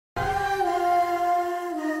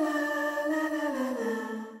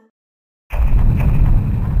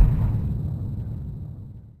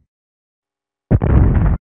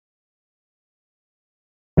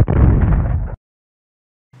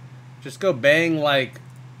Just go bang, like,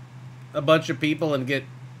 a bunch of people and get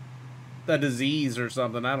a disease or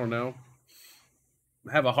something. I don't know.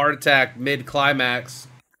 Have a heart attack mid-climax.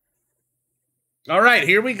 All right,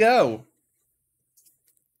 here we go.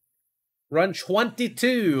 Run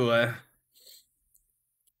 22.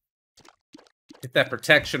 Get that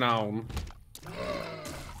protection on.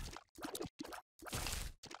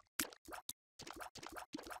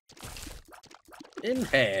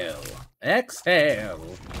 Inhale.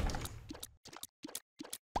 Exhale.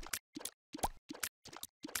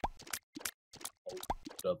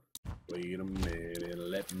 Hold up. Wait a minute.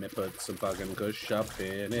 Let me put some fucking kush up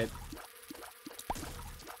in it.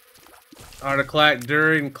 Article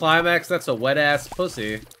during climax? That's a wet-ass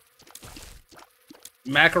pussy.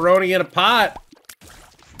 Macaroni in a pot.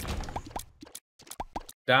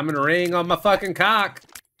 Diamond ring on my fucking cock.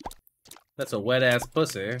 That's a wet-ass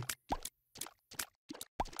pussy.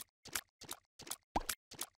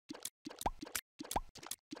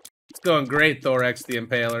 It's going great, Thorax the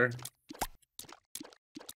Impaler.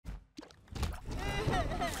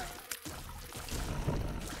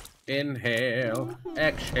 Inhale,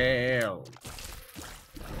 exhale.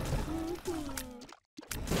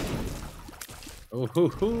 Ooh hoo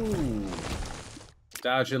hoo.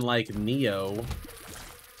 Dodging like Neo.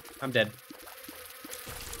 I'm dead.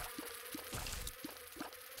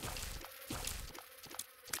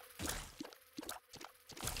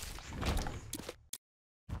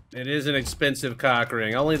 It is an expensive cock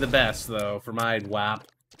ring. Only the best, though, for my WAP.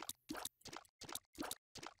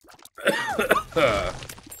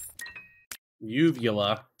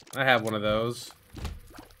 Uvula. I have one of those.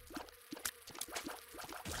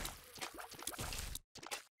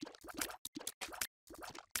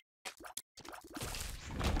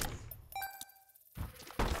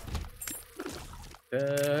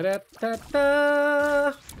 Da-da-da-da.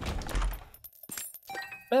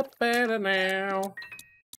 Better now.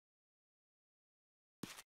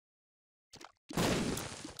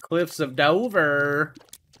 Cliffs of Dover.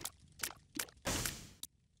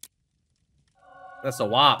 That's a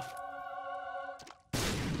WAP.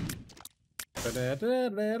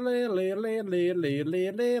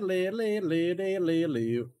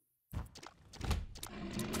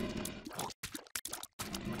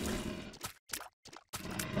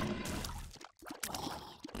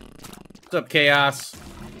 What's up, Chaos?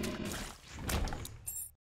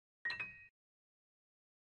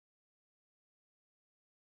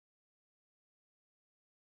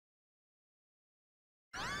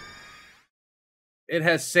 It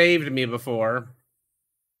has saved me before.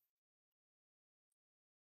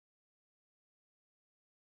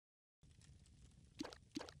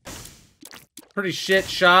 Pretty shit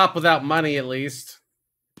shop without money, at least.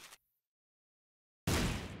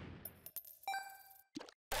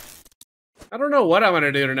 I don't know what I'm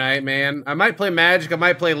gonna do tonight, man. I might play Magic, I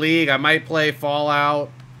might play League, I might play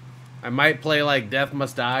Fallout. I might play, like, Death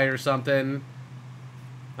Must Die or something.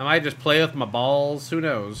 I might just play with my balls. Who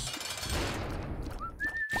knows?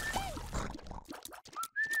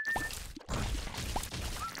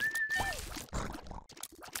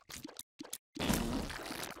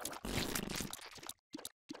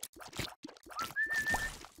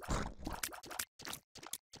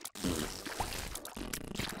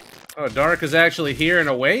 Oh, Dark is actually here and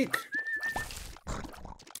awake?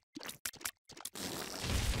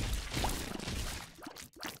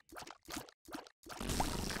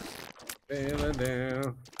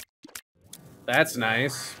 That's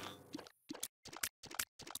nice.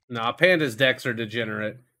 Nah, Panda's decks are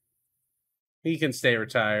degenerate. He can stay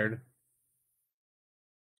retired.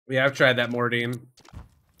 Yeah, I've tried that, Mordine.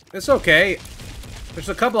 It's okay. There's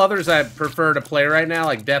a couple others I prefer to play right now,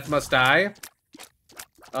 like Death Must Die.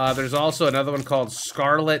 There's also another one called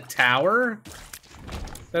Scarlet Tower.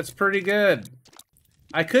 That's pretty good.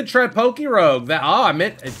 I could try Pokerogue.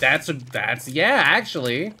 Yeah,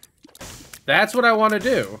 actually. That's what I want to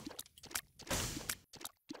do.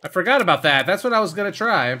 I forgot about that. That's what I was gonna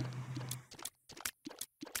try.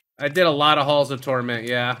 I did a lot of Halls of Torment,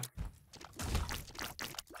 yeah.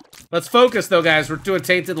 Let's focus, though, guys. We're doing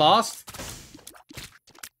Tainted Lost.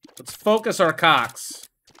 Let's focus our cocks.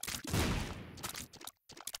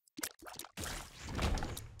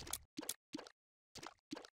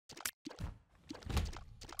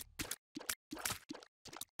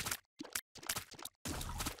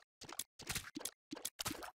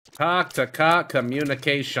 Cock-to-cock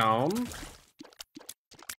communication.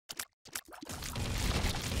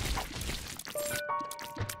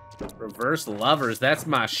 Reverse lovers, that's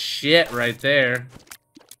my shit right there.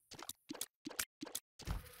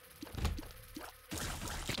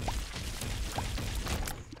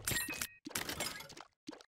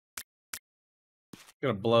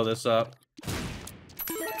 Gonna blow this up.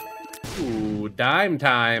 Ooh, dime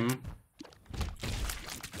time.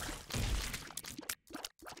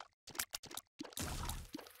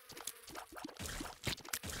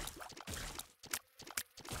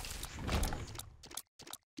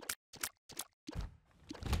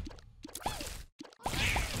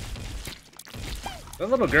 That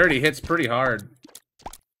little Gertie hits pretty hard.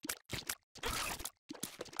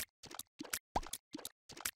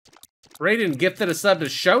 Raiden gifted a sub to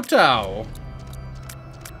Shoto.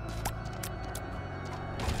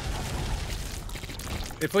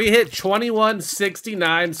 If we hit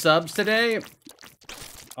 2169 subs today,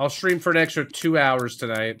 I'll stream for an extra 2 hours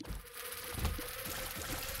tonight.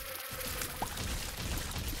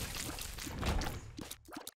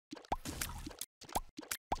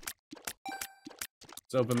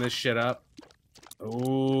 Let's open this shit up.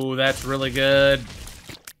 Ooh, that's really good.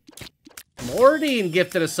 Mordine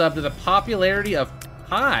gifted a sub to the popularity of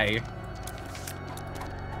pie.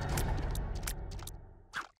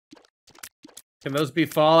 Can those be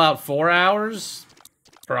Fallout 4 hours?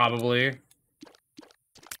 Probably.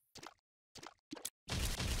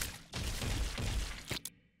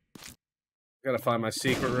 Gotta find my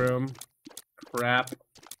secret room. Crap.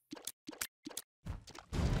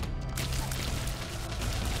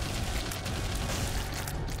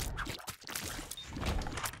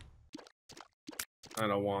 I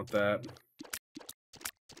don't want that.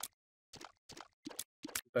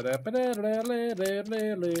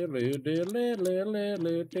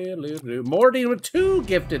 Mordine with 2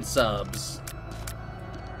 gifted subs.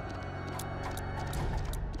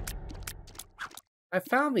 I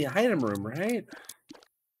found the item room, right?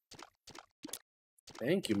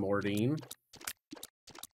 Thank you, Mordine.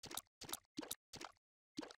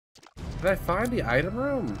 Did I find the item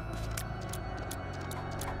room?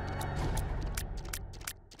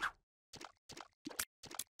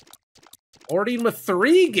 Mordine with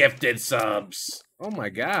 3 gifted subs. Oh my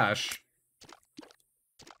gosh.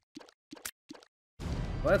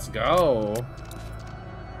 Let's go.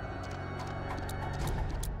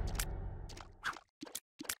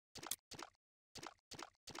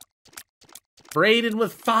 Braden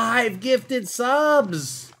with 5 gifted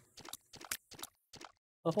subs.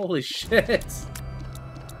 Holy shit.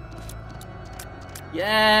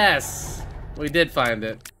 Yes. We did find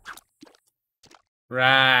it.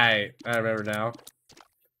 Right. I remember now.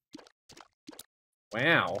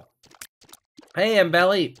 Wow. Hey,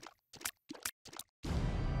 Mbelly.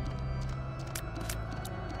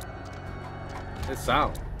 This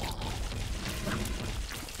song.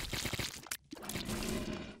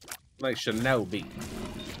 Like Shinobi.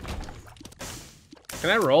 Can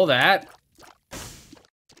I roll that?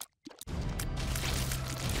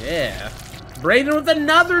 Yeah. Braden with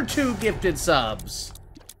another 2 gifted subs.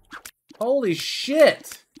 Holy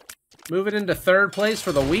shit. Moving into 3rd place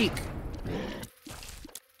for the week.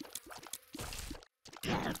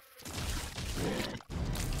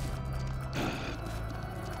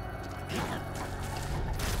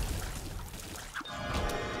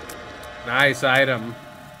 Nice item.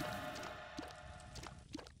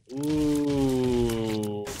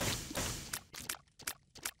 Ooh.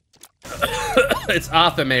 It's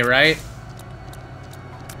Athame, right?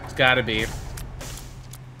 It's gotta be.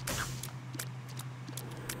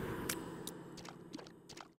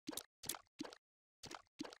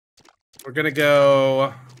 We're gonna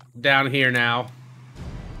go down here now.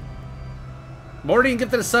 Mordine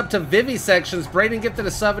gifted a sub to Vivisections. Braden gifted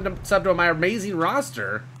a sub to my amazing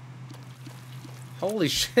roster. Holy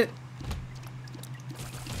shit.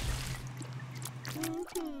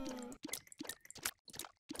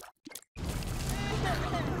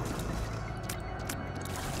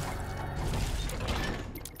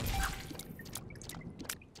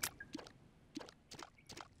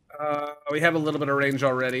 We have a little bit of range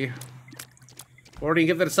already. Mordine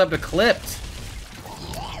gifted a sub to Clipped.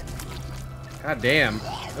 God damn.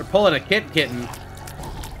 They're pulling a kitten.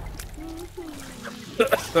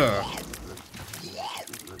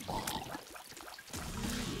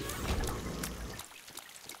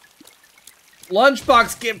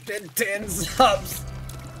 Lunchbox gifted 10 subs.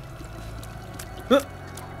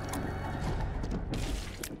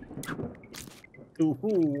 Ooh,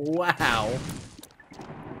 wow.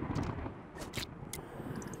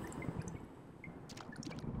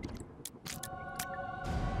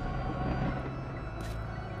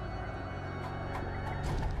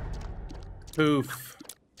 Poof.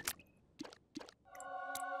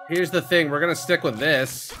 Here's the thing, we're gonna stick with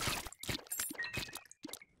this.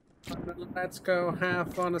 Let's go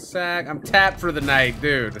half on a sack. I'm tapped for the night,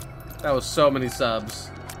 dude. That was so many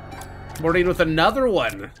subs. Mordine with another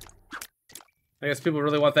one. I guess people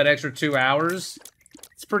really want that extra 2 hours.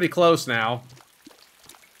 It's pretty close now.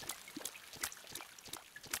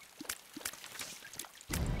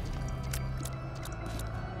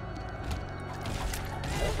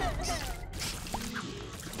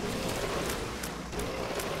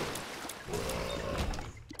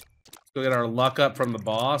 Let's go get our luck up from the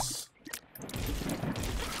boss.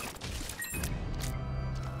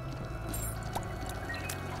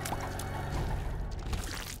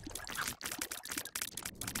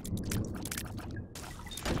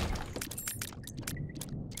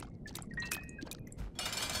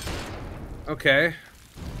 Okay.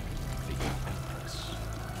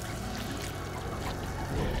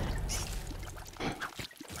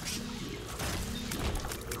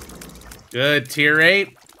 Good, tier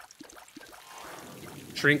 8.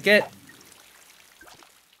 Trinket.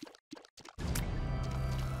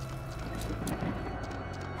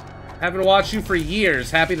 Haven't watched you for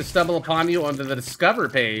years. Happy to stumble upon you onto the Discover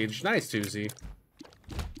page. Nice, Tuesday.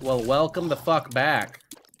 Well, welcome the fuck back.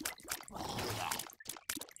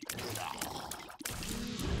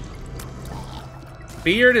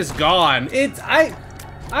 Beard is gone. I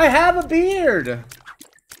have a beard.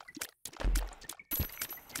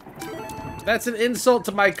 That's an insult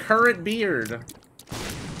to my current beard.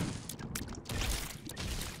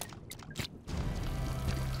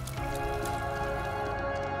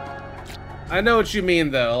 I know what you mean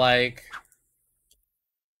though, like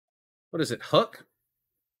what is it? Hook?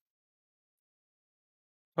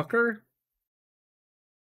 Hooker?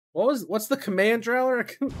 What's the command driller?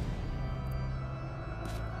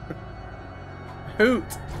 Hoot.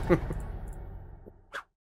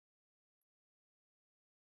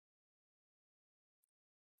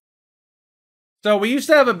 So we used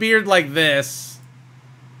to have a beard like this.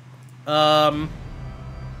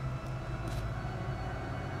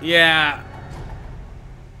 Yeah.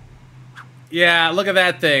 Yeah, look at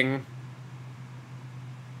that thing.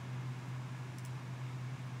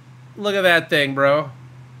 Look at that thing, bro.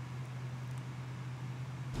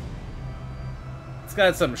 It's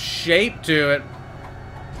got some shape to it.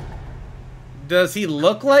 Does he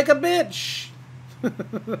look like a bitch?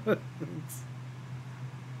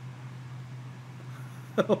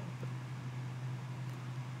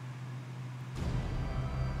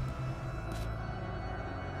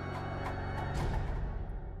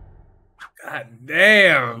 God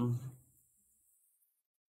damn.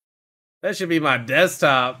 That should be my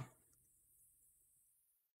desktop.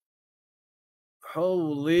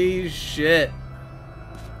 Holy shit.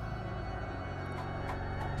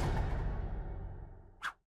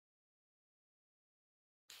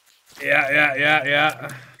 Yeah.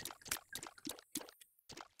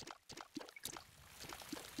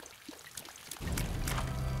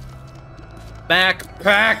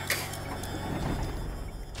 Backpack.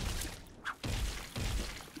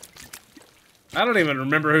 I don't even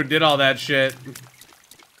remember who did all that shit.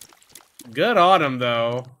 Good on him,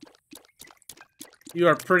 though. You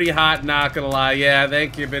are pretty hot, not gonna lie. Yeah,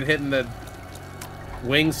 thank you. Been hitting the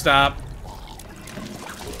wing stop.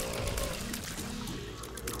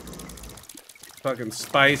 Fucking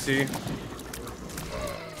spicy.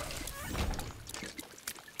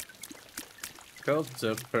 Cult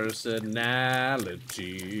of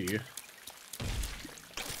personality.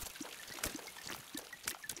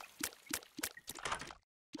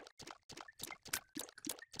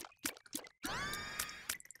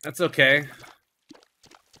 That's okay.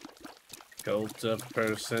 Cult of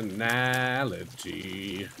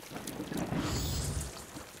personality.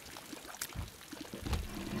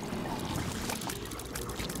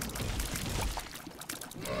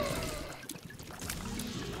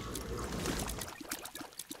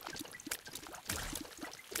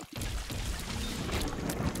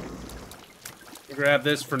 Grab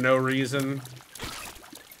this for no reason.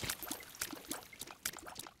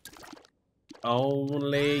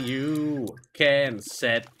 Only you can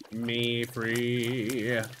set me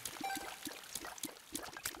free.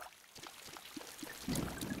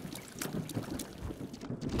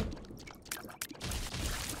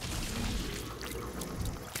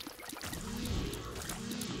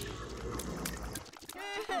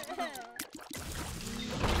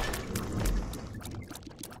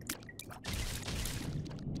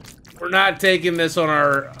 We're not taking this on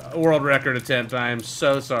our world record attempt. I am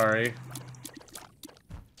so sorry.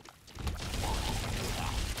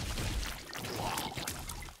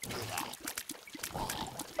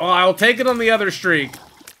 Oh, I'll take it on the other streak.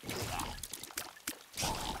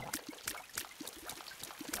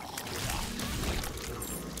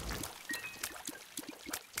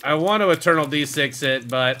 I want to Eternal D6 it,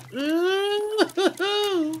 but...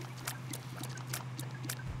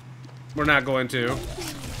 We're not going to.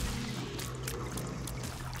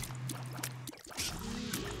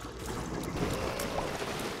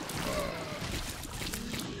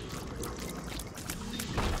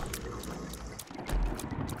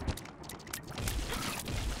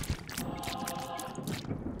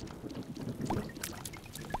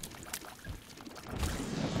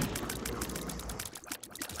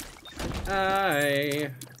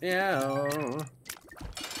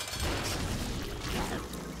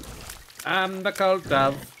 I'm the cult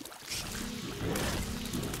of.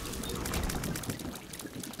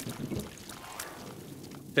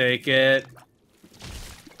 Take it.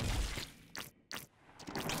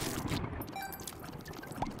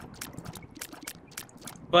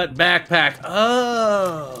 But backpack.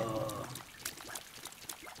 Oh.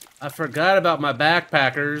 I forgot about my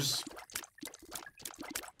backpackers.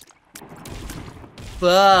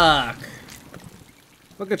 Fuck.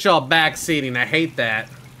 Look at y'all backseating. I hate that.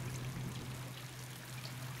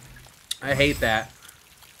 I hate that.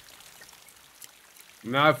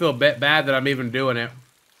 Now I feel bad that I'm even doing it.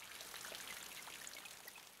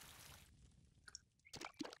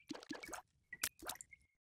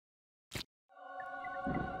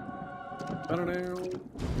 I don't know.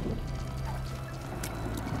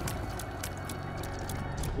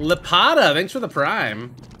 Lipata, thanks for the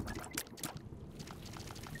prime.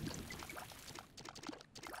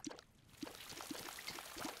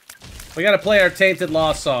 We gotta play our Tainted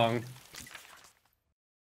Lost song.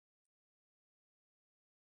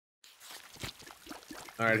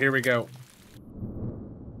 Alright, here we go.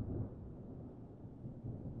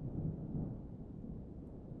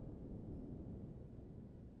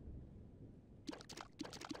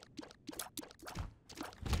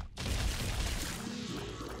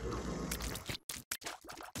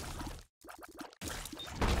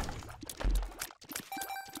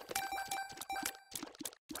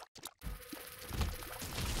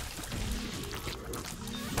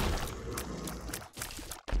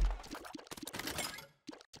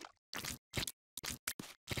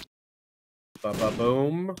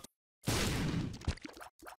 Ba-ba-boom.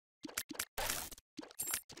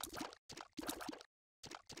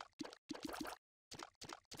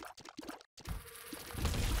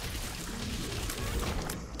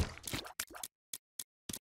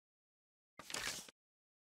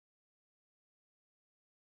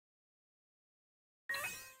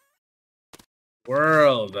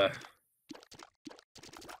 World.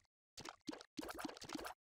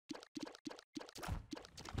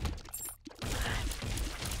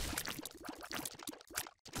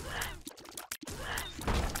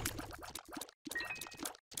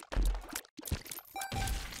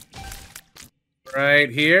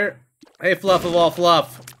 Right here. Hey, fluff of all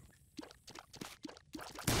fluff.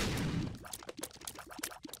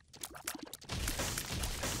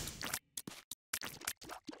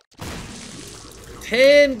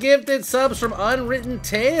 Ten gifted subs from Unwritten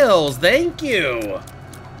Tales. Thank you.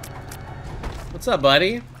 What's up,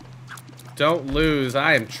 buddy? Don't lose.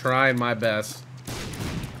 I am trying my best.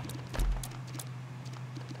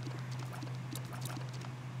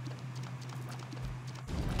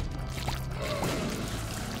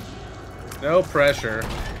 No pressure.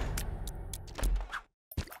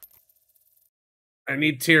 I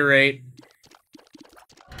need tier 8.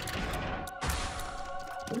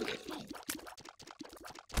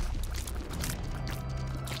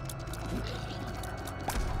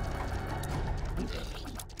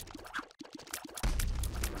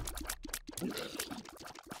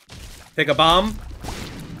 Take a bomb.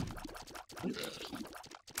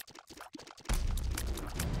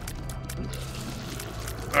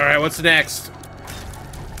 Alright, what's next?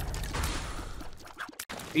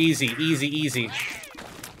 Easy, easy, easy.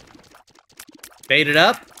 Bait it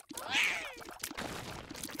up.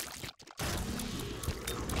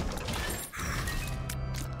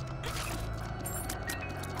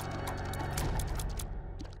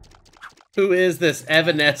 Who is this?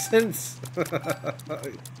 Evanescence?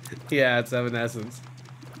 Yeah, it's Evanescence.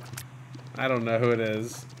 I don't know who it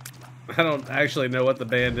is. I don't actually know what the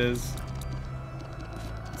band is.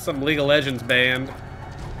 Some League of Legends band.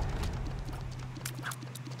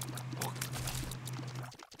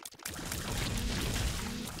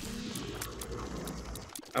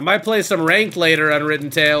 I might play some ranked later, Unwritten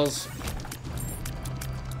Tales.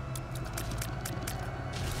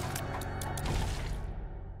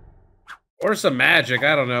 Or some Magic,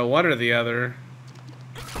 I don't know, one or the other.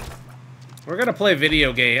 We're gonna play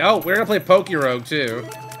video game. Oh, we're gonna play Pokerogue too.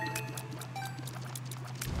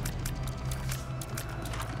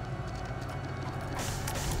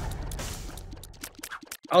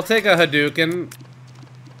 I'll take a Hadouken.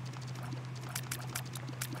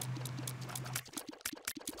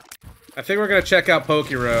 I think we're gonna check out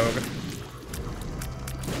Poke Rogue.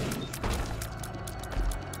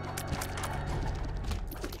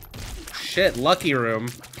 Shit, Lucky Room.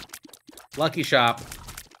 Lucky Shop.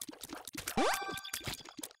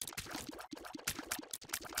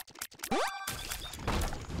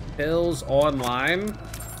 Pills online.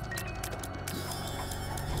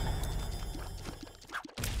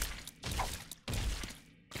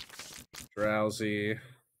 Drowsy.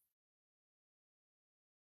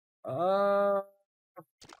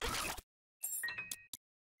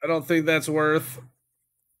 I don't think that's worth.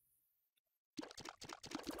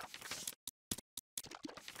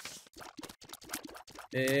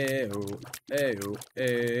 Ew, ew,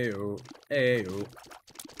 ew, ew.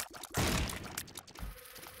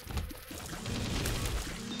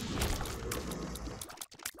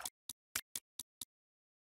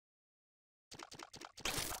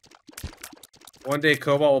 One day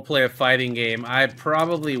Cobalt will play a fighting game. I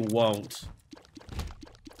probably won't.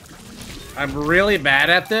 I'm really bad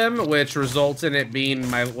at them, which results in it being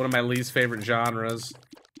one of my least favorite genres.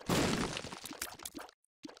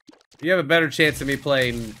 You have a better chance of me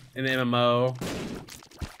playing an MMO.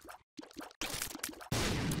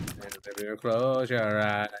 Close your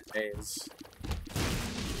eyes.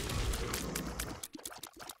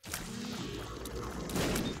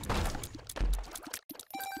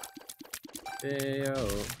 Hey, yo.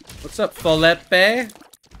 What's up, Folepe?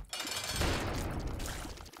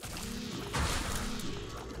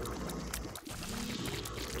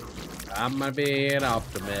 I'm gonna be an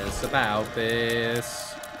optimist about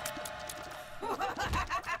this.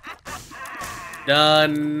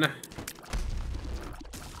 Done.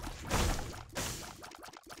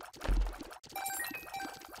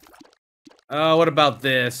 Oh, what about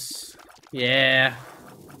this? Yeah.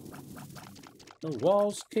 The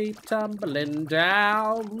walls keep tumbling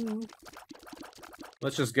down.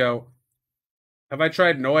 Let's just go. Have I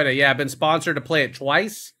tried Noida? Yeah, I've been sponsored to play it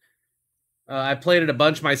twice. I played it a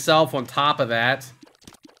bunch myself on top of that.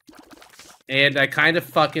 And I kind of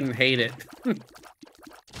fucking hate it.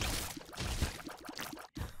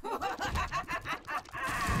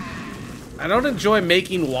 I don't enjoy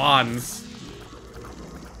making wands.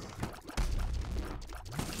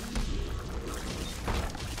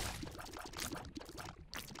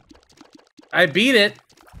 I beat it.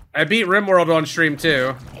 I beat RimWorld on stream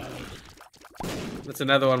too. That's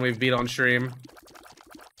another one we've beat on stream.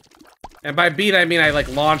 And by beat, I mean I, like,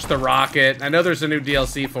 launched the rocket. I know there's a new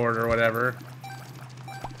DLC for it or whatever.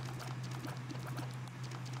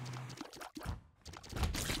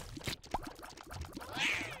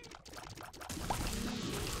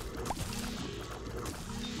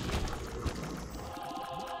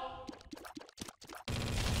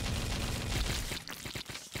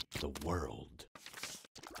 The world.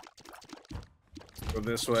 Go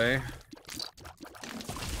this way.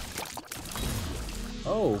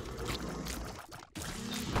 Oh.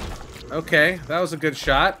 Okay, that was a good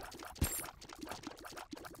shot.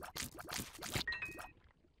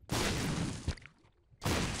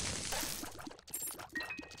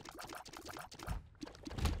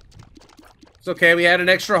 It's okay, we had an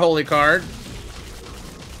extra holy card.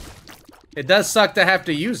 It does suck to have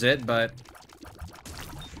to use it, but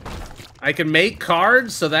I can make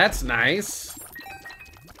cards, so that's nice.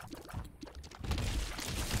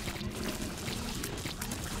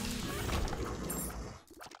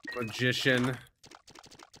 Magician.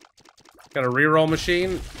 Got a reroll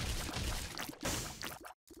machine.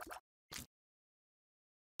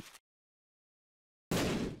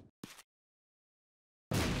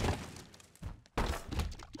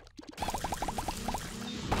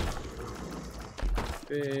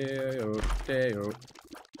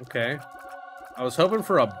 Okay. I was hoping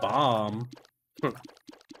for a bomb.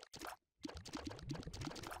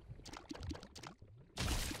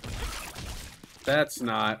 That's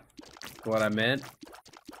not what I meant.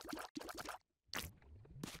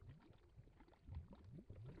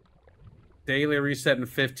 Daily reset in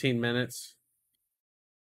 15 minutes.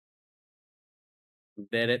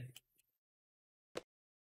 Did it.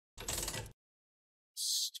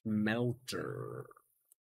 Smelter.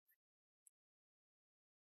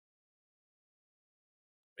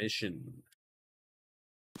 Mission.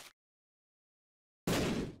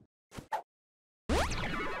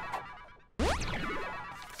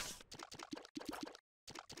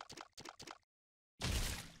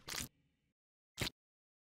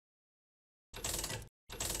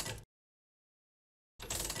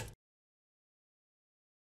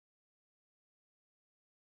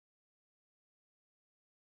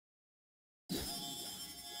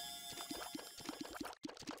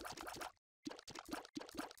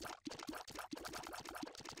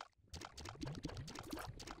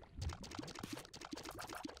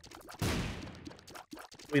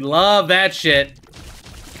 We love that shit.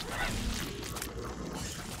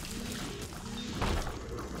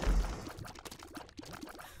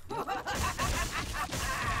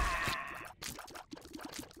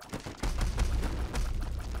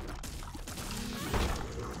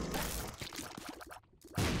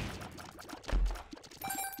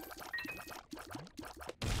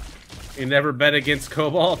 You never bet against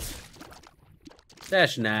Cobalt?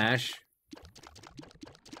 That's Nash.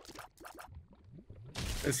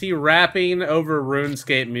 Is he rapping over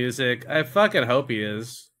RuneScape music? I fucking hope he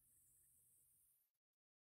is.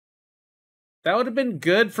 That would have been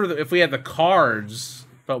good for if we had the cards,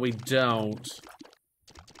 but we don't.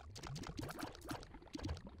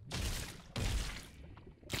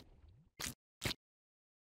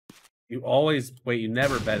 You always... Wait, you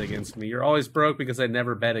never bet against me. You're always broke because I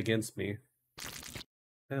never bet against me.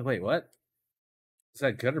 Wait, what? Is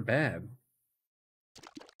that good or bad?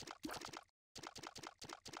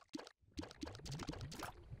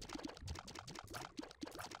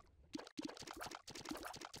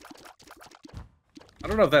 I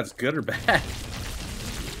don't know if that's good or bad.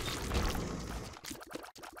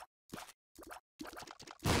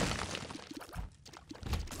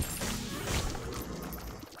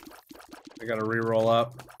 I gotta re-roll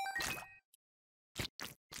up.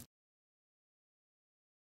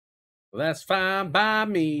 That's fine by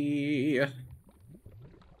me.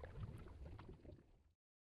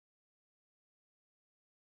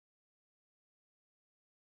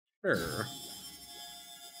 Sure.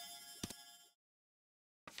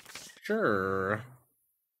 Sure.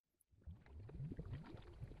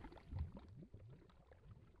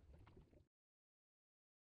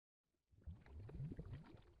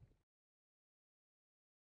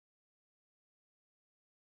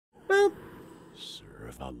 Boop.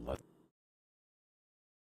 Serve a lot.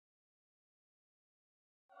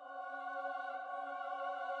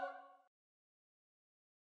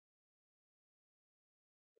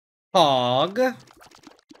 Hog.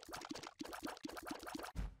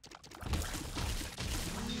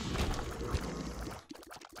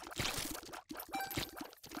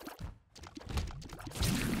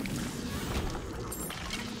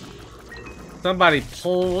 Somebody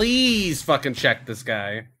please fucking check this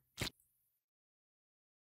guy.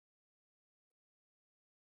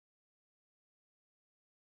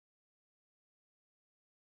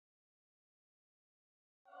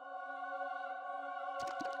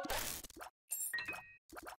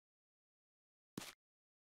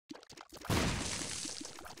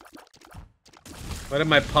 What did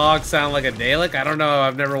my Pog sound like, a Dalek? I don't know.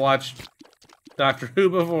 I've never watched Doctor Who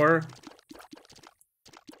before.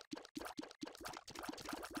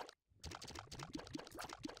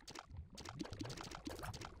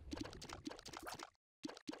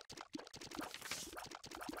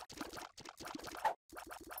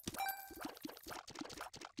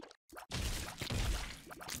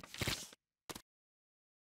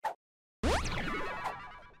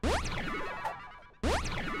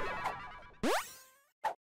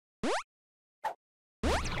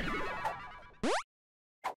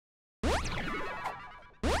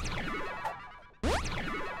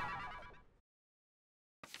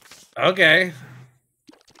 Okay.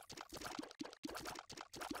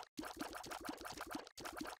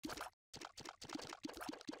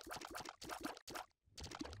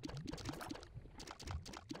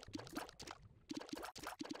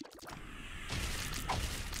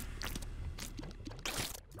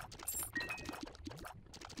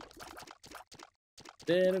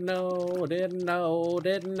 Didn't know, didn't know,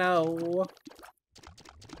 didn't know.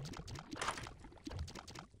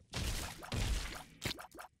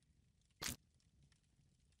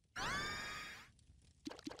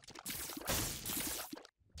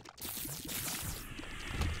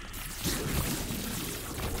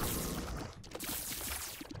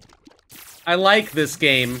 I like this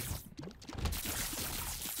game.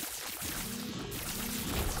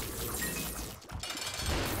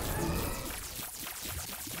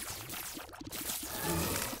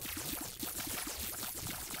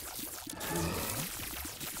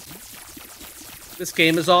 This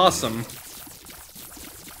game is awesome.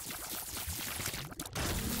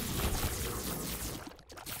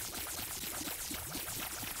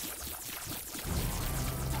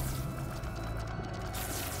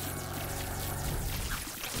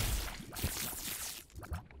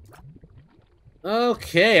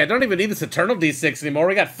 Okay, I don't even need this Eternal D6 anymore.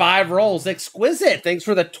 We got 5 rolls. Exquisite. Thanks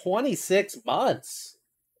for the 26 months.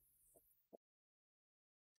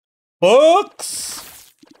 Books.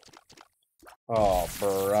 Oh,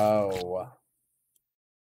 bro.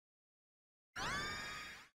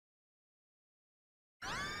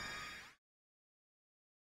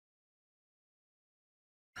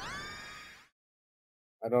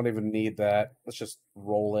 I don't even need that. Let's just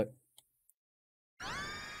roll it.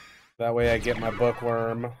 That way I get my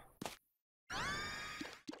bookworm.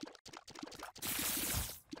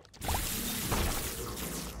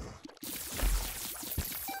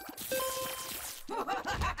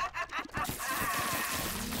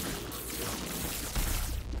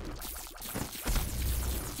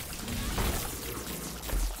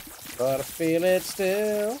 But I feel it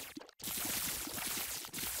still.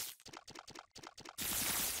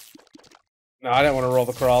 No, I didn't want to roll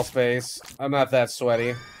the crawl space. I'm not that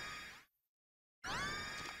sweaty.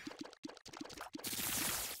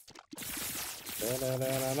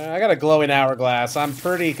 I got a glowing hourglass. I'm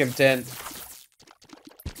pretty content.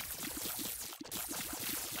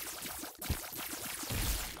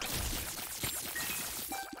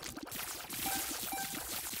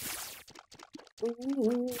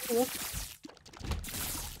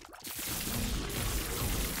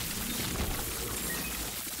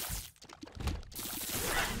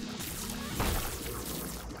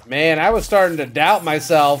 Man, I was starting to doubt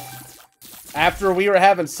myself after we were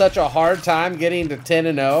having such a hard time getting to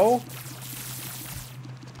 10-0.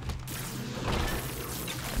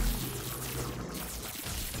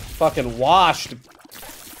 Fucking washed.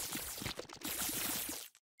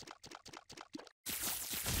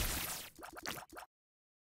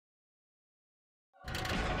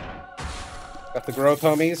 Got the growth,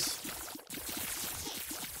 homies.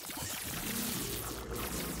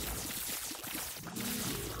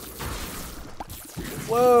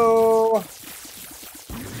 Whoa.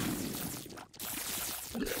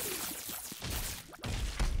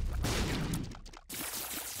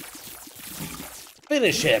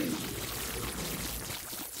 Finish him.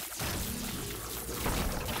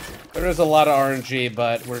 There is a lot of RNG,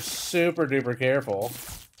 but we're super duper careful.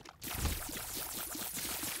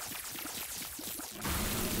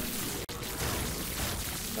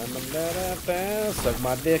 Suck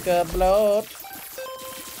my dick up, blood.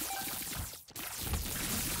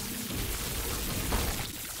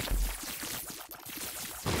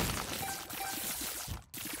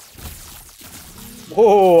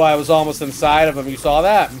 Whoa, I was almost inside of him. You saw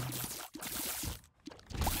that?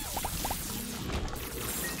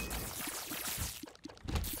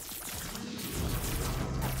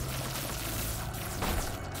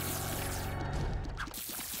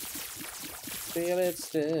 Feel it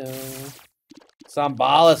still.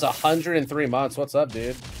 Sambalas, 103 months. What's up,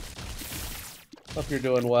 dude? Hope you're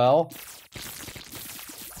doing well.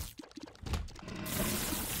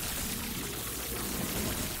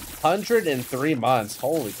 $103.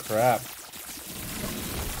 Holy crap.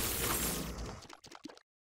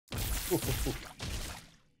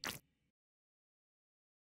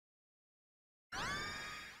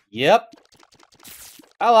 Yep.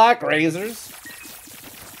 I like razors.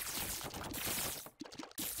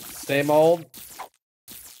 Same old.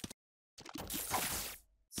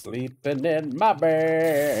 Sleeping in my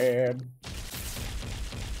bed.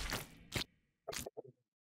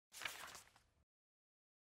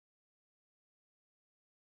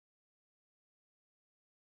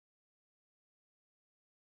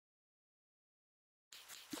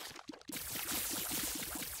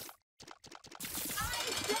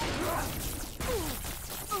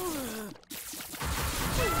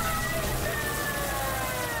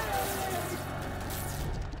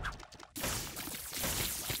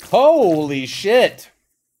 Holy shit.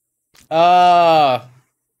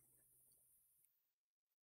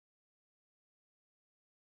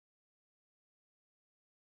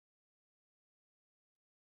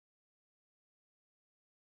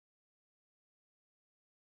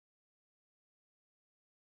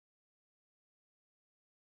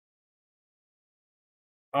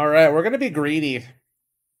 All right, we're going to be greedy.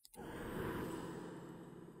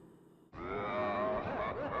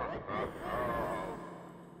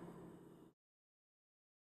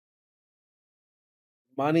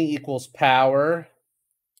 Money equals power.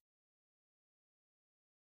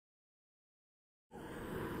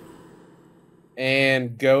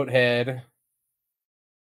 And goat head.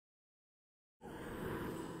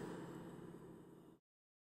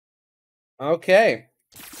 Okay.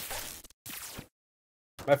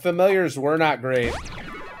 My familiars were not great.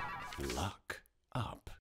 Luck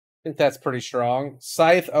up. I think that's pretty strong.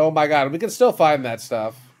 Scythe, oh my god, we can still find that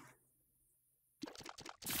stuff.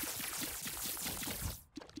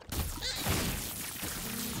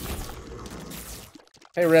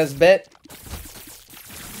 Hey, Resbit.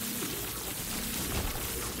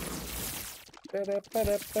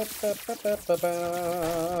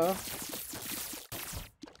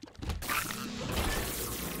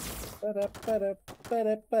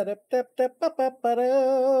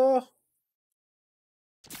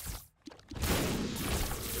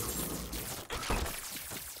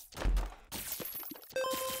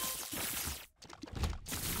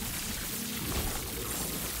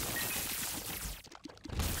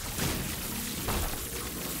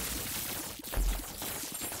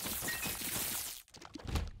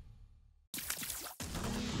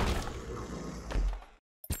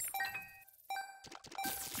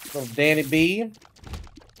 Little Danny B.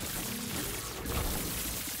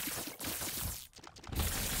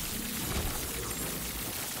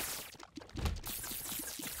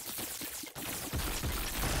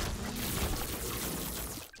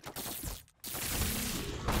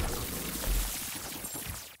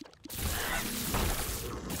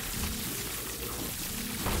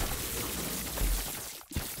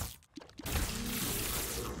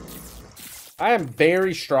 I am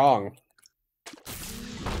very strong.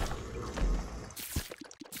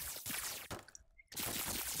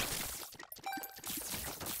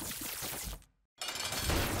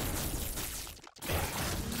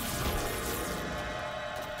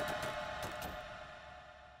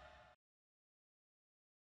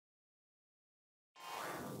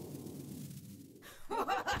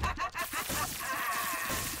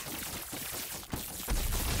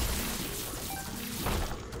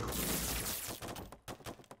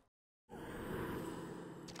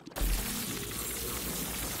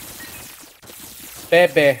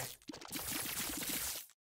 Bebe.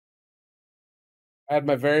 I had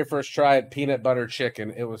my very first try at peanut butter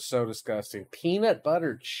chicken. It was so disgusting. Peanut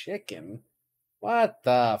butter chicken? What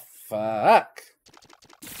the fuck?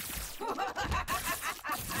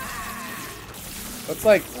 That's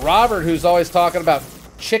like Robert, who's always talking about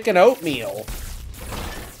chicken oatmeal.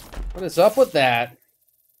 What is up with that?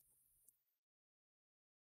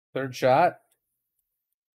 Third shot.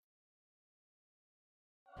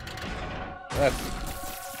 That's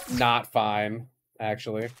not fine,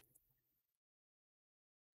 actually.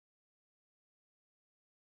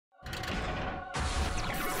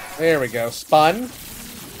 There we go. Spun.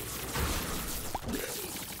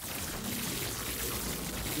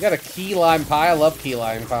 You got a key lime pie? I love key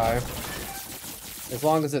lime pie. As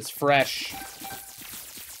long as it's fresh.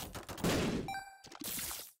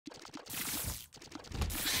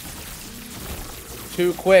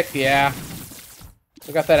 Too quick, yeah.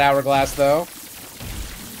 We got that hourglass, though.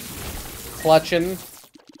 Clutching.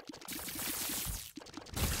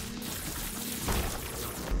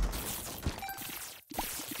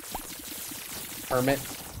 Hermit.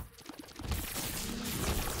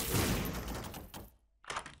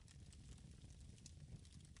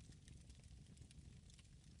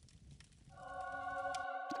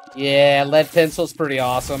 Yeah, lead pencil's pretty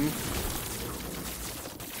awesome.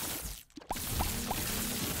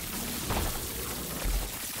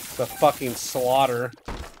 It's a fucking slaughter.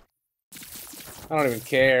 I don't even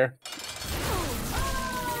care.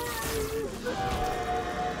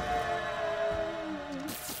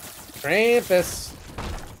 Krampus.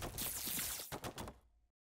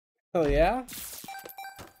 Oh, yeah?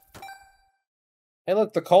 Hey,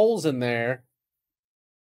 look, the coal's in there.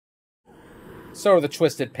 So are the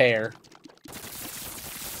twisted pear.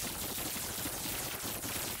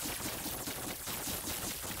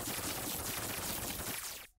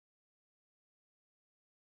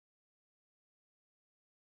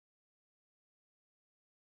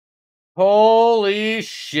 Holy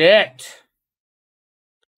shit.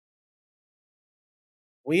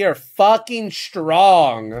 We are fucking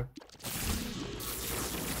strong.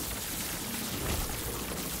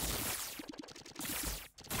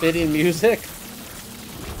 Fitting music?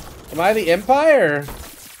 Am I the Empire?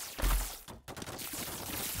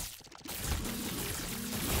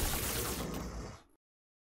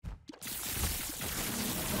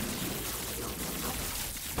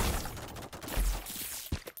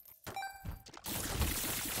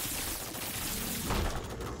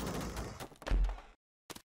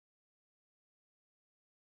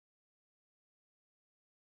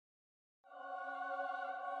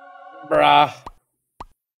 Bruh.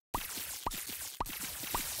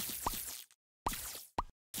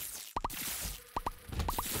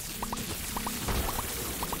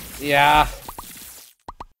 Yeah.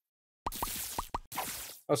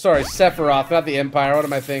 Oh, sorry, Sephiroth, not the Empire. What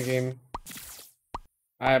am I thinking?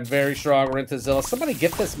 I am very strong, Rentazilla. Somebody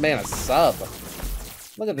give this man a sub.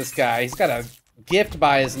 Look at this guy. He's got a gift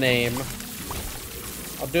by his name.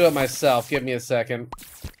 I'll do it myself. Give me a second.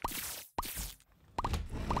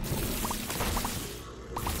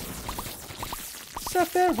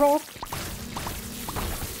 Sephiroth.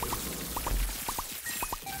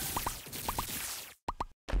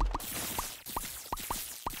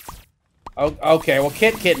 Oh, okay, well,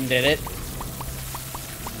 Kitten did it.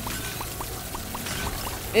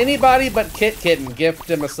 Anybody but Kitten, gift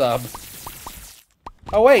him a sub.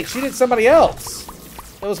 Oh, wait, she did somebody else.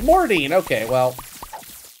 It was Mordine. Okay, well,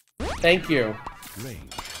 thank you.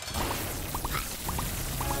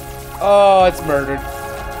 Oh, it's murdered.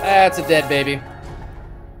 That's a dead baby.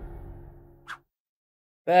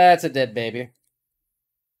 That's a dead baby.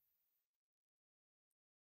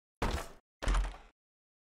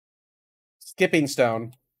 Skipping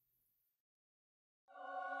stone.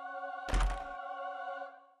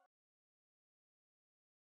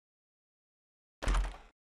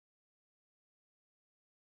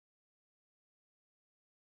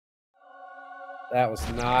 That was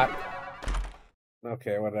not...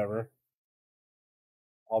 Okay, whatever.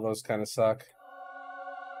 All those kind of suck.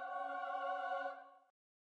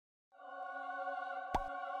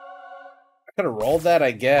 I could have rolled that,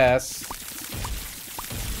 I guess.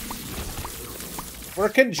 We're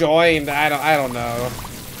conjoined. I don't know.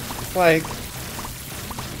 Like...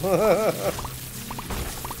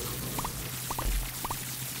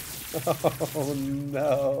 Oh,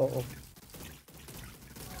 no.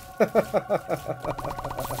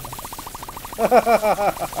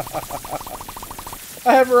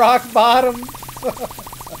 I have rock bottom.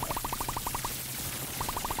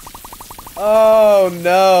 Oh,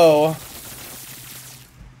 no.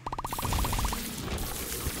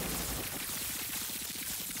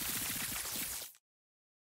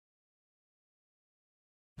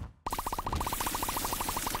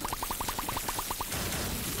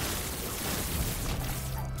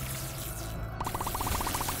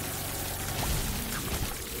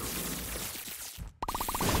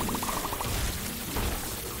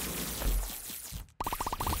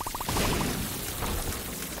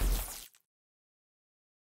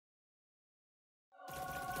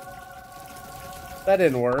 That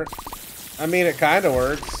didn't work. I mean, it kind of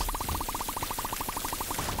works.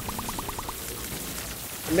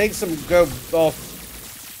 It makes them go all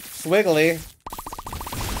swiggly.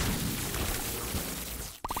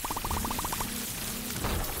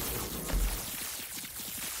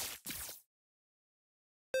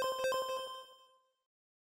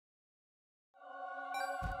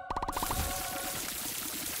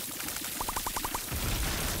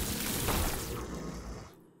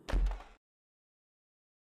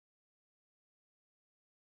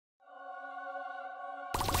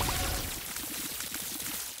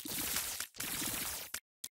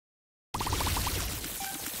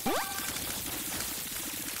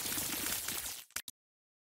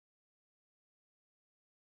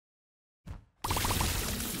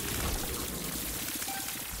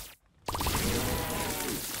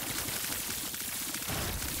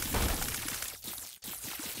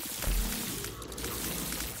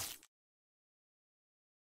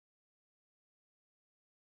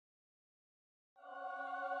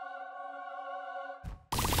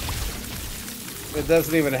 It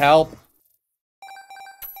doesn't even help.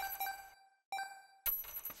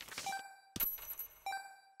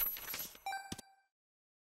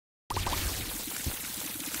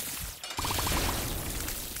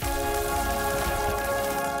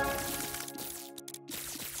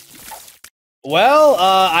 Well,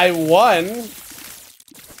 I won.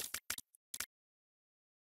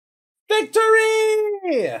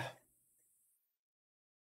 Victory!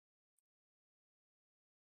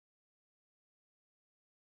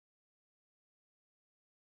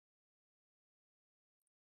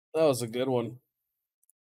 That was a good one.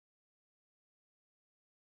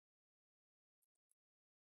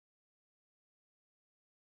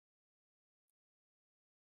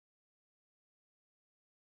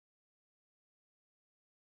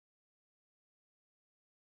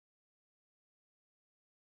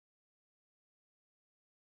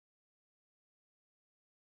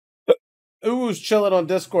 Ooh's chilling on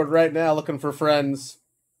Discord right now looking for friends.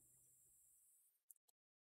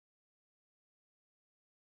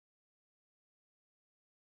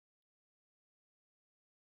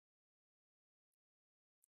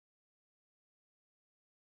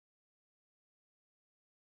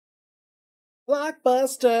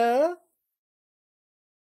 Blockbuster.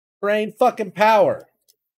 Brain fucking power.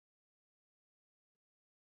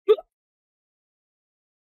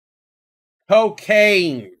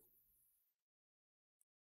 Cocaine.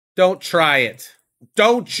 Don't try it.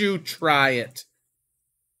 Don't you try it.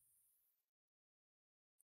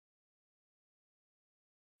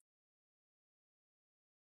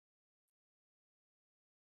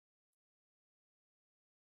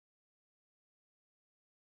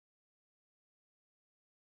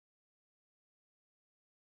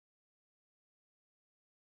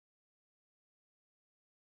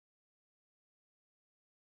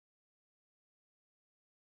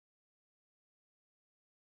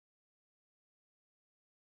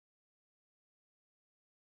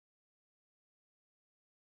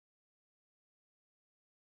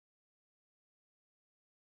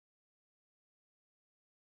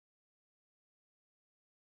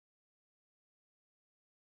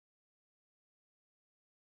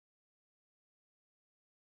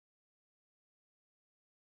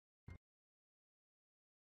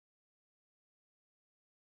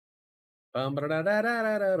 Bum, ba, da, da, da,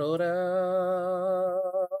 da, da, da, da.